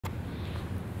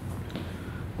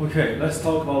Okay, let's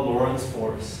talk about Lorentz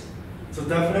force. So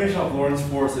definition of Lorentz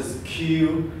force is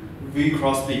Q V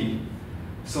cross B.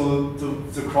 So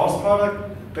the cross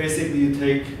product, basically you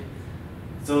take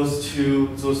those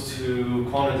two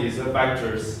quantities, the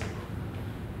vectors,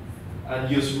 and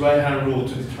use right-hand rule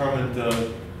to determine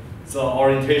the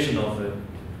orientation of it.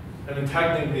 And then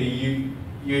technically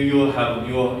you'll have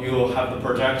the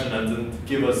projection and then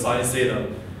give a sine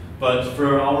theta. But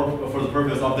for the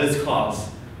purpose of this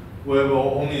class, we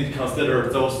will only consider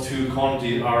those two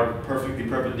quantities are perfectly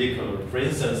perpendicular. For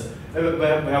instance, if we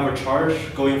have a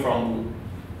charge going from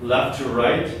left to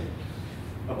right,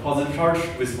 a positive charge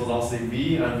with velocity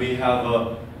v, and we have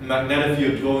a magnetic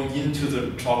field going into the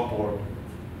chalkboard.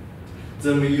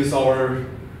 Then we use our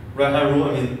right-hand rule.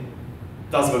 I mean,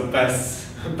 that's the best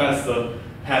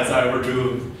hands I ever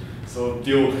drew. So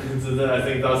I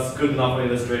think that's good enough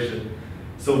illustration.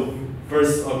 So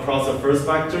first across the first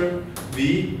vector,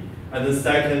 v, and then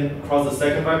second across the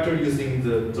second vector using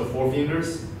the four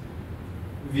fingers,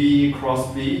 v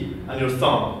cross b, and your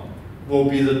thumb will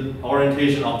be the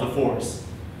orientation of the force,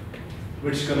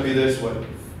 which is going to be this way,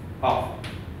 up.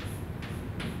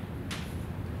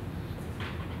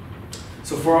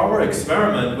 So for our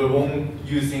experiment, we won't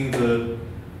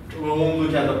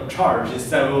look at the charge.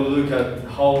 Instead, we'll look at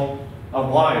how a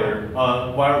wire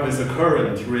with a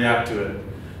current react to it.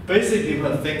 Basically, you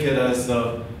can think it as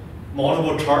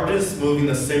multiple charges moving in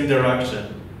the same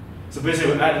direction. So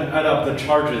basically, add up the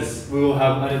charges, we will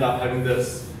have ended up having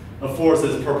this. A force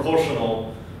is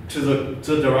proportional to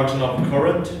the direction of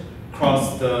current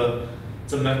across the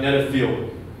magnetic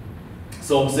field.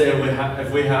 So say if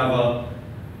we have a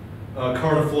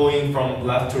current flowing from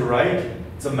left to right,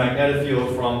 the magnetic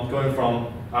field going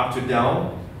from up to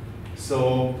down.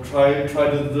 So try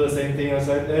to do the same thing as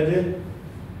I did.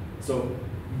 So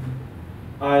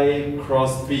I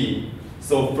cross B.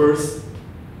 So first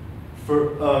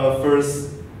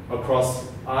across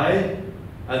I,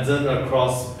 and then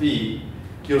across B.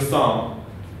 Your thumb,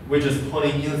 which is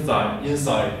pointing inside,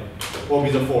 will be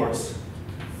the force.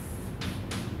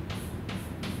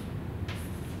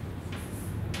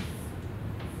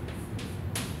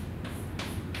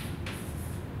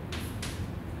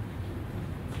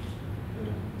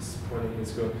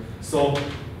 It's good. So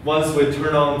once we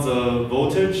turn on the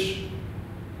voltage,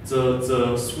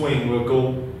 the swing will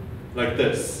go like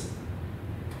this.